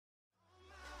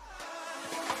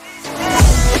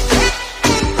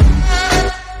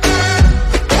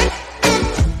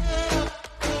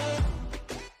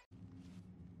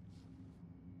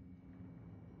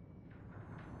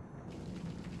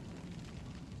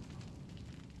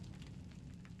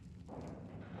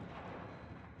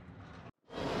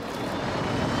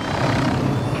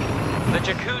The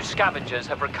Jakku scavengers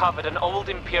have recovered an old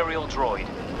Imperial droid,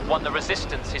 one the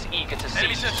Resistance is eager to see.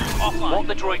 What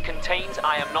the droid contains,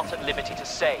 I am not at liberty to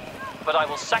say, but I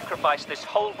will sacrifice this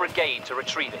whole brigade to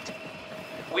retrieve it.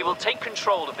 We will take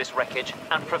control of this wreckage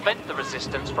and prevent the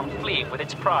Resistance from fleeing with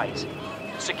its prize.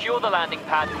 Secure the landing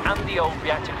pad and the old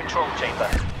reactor control chamber.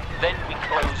 Then we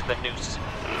close the noose.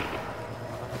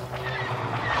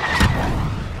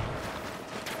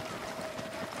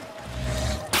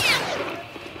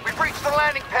 We've reached the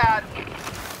landing pad.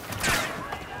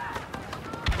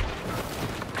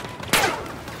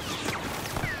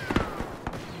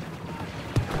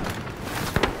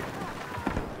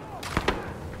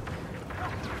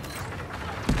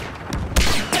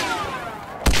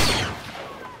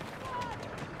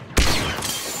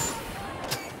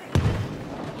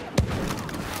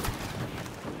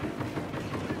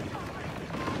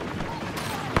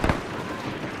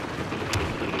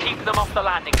 Keep them off the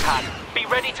landing pad. Be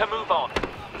ready to move on.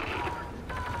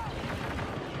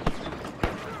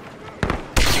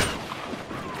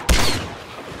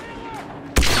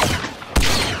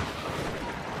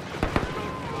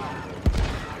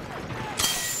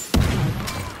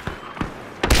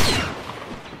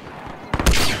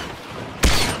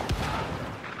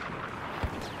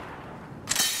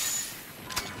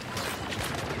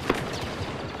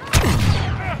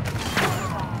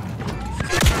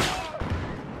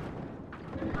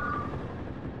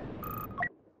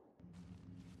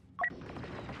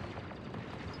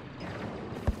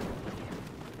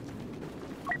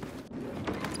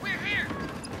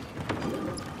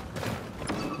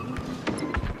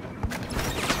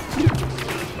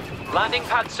 Landing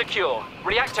pad secure.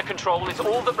 Reactor control is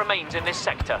all that remains in this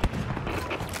sector.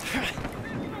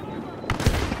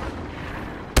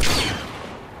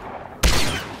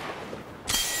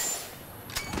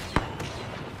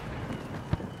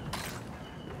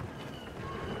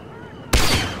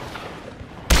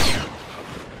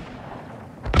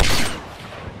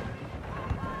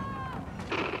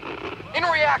 In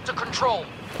reactor control.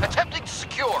 Attempting to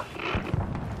secure.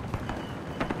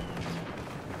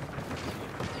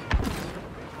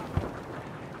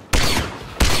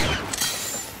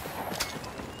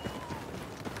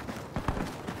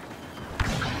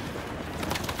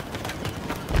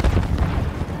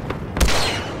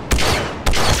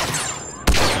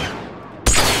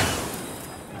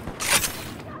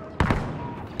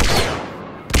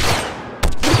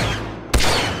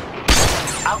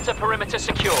 Outer perimeter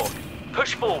secure.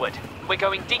 Push forward. We're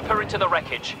going deeper into the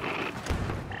wreckage.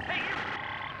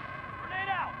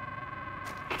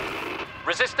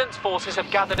 Resistance forces have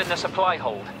gathered in the supply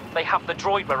hold. They have the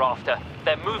droid we're after.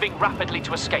 They're moving rapidly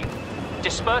to escape.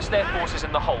 Disperse their forces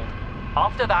in the hold.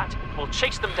 After that, we'll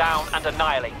chase them down and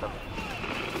annihilate them.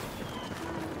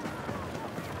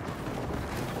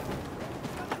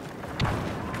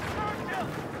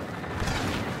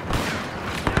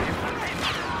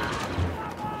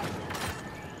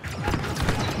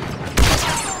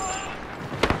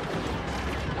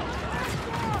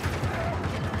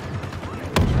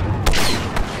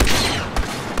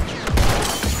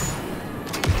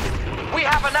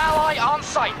 An ally on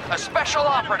site, a special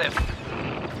operative.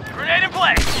 Grenade in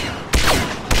place!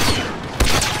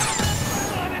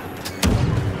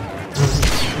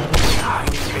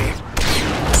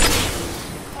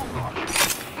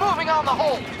 Moving on the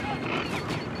hold.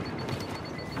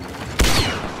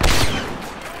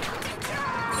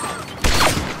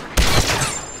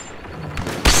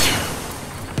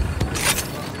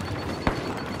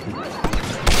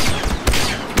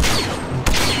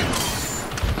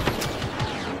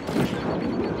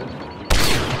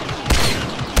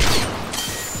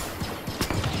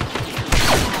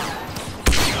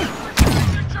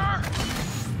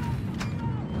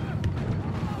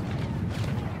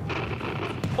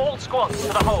 All squads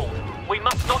to the hold. We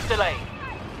must not delay.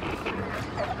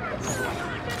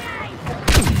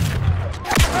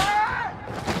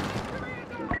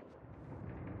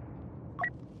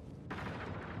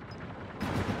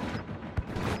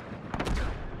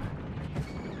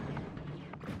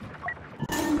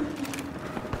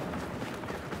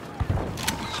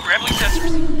 Scrambling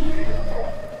sensors.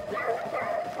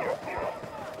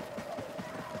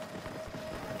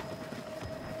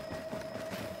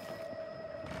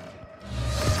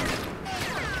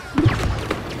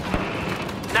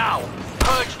 Now,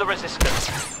 purge the Resistance.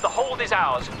 The hold is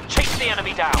ours. Chase the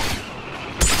enemy down.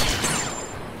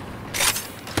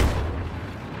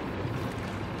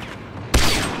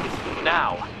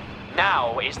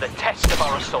 Now is the test of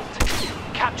our assault.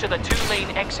 Capture the two main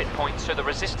exit points so the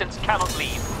Resistance cannot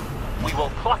leave. We will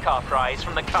pluck our prize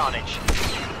from the carnage.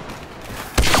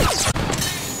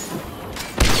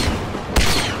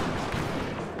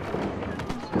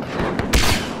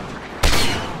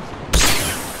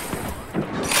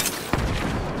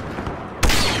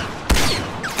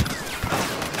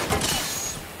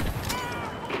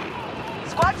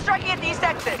 Squad striking at the east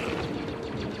exit.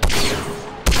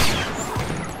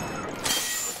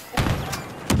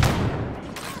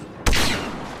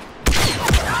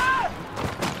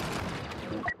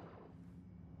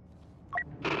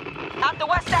 At the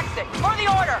west exit, for the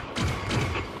order!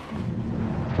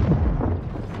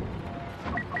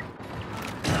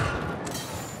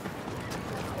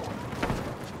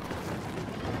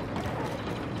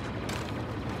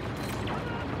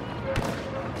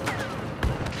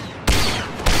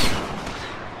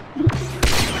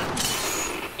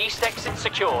 East exit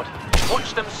secured.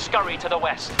 Watch them scurry to the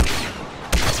west.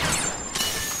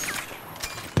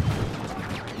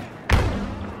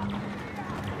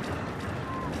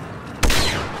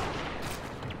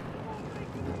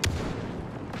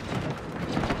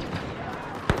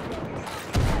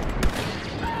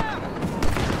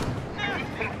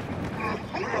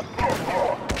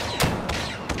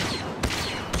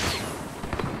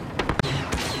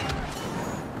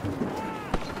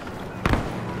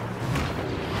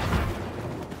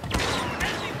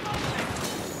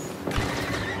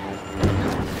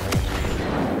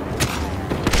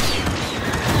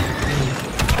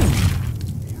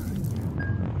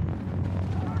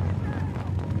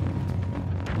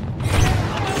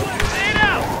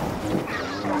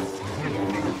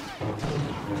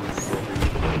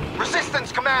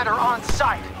 Commander on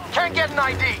site. Can't get an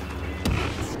ID.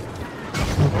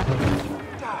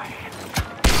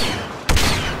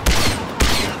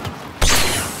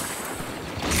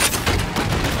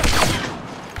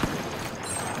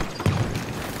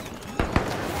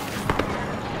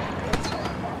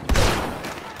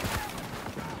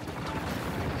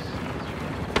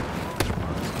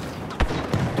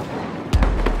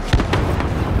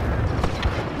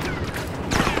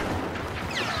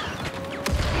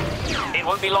 It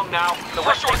won't be long now. The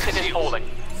west exit is falling.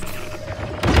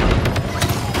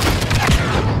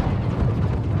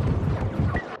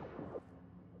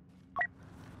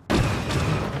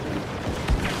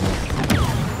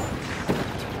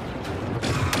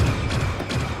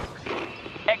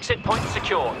 Exit point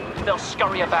secure. They'll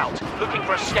scurry about, looking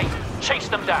for escape. Chase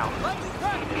them down.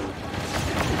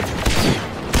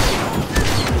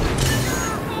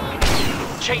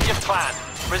 Change of plan.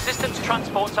 Resistance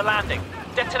transports are landing.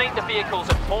 Detonate the vehicles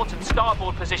at port and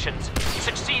starboard positions.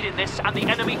 Succeed in this and the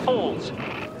enemy falls.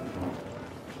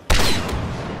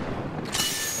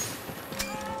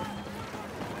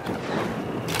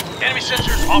 Enemy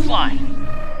sensors offline.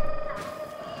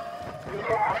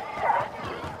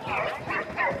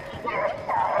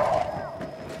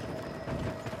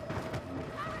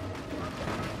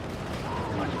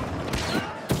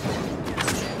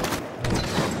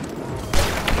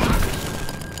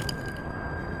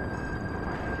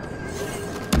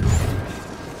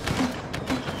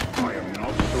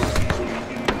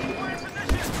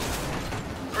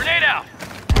 Grenade out!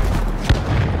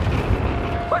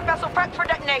 Port vessel prepped for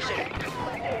detonation.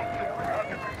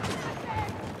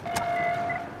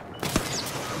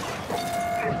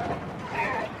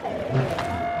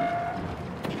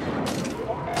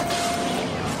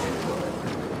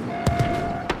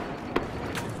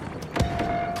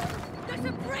 The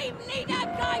Supreme Leader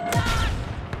guides us!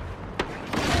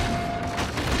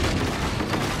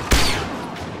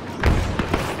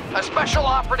 A special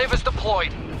operative is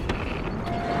deployed.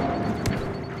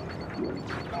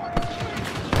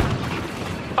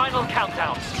 Final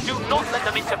countdown. Do not let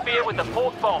them interfere with the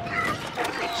port bomb.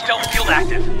 Stealth field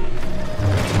active.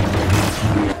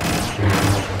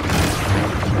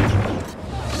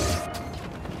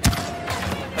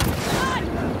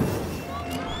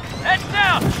 Heads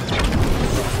down!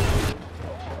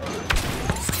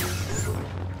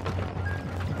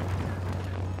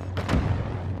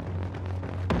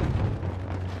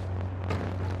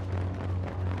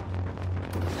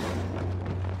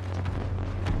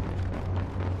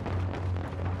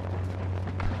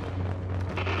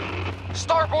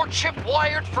 Starboard ship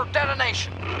wired for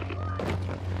detonation.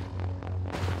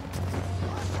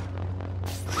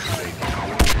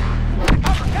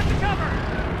 Cover! Get the cover!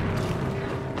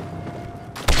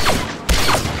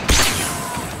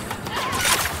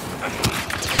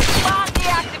 Bomb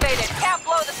deactivated. Can't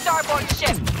blow the starboard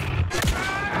ship.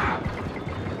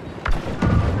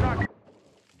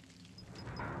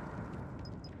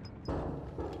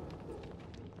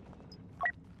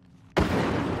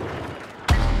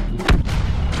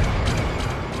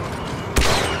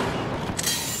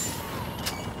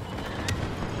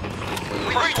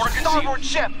 starboard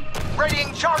ship!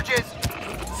 Readying charges!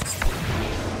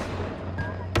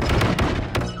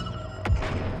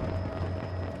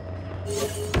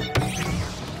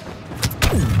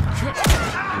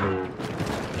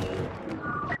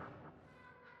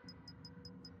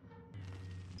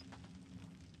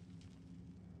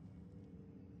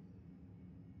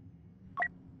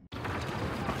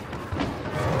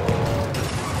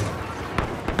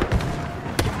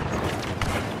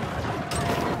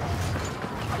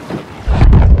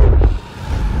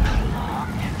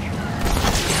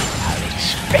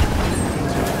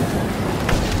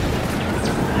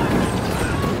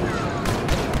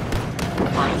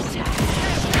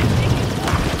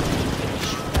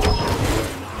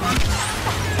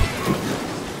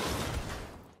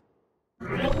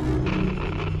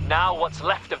 Now what's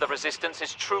left of the Resistance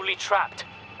is truly trapped,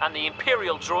 and the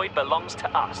Imperial droid belongs to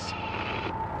us.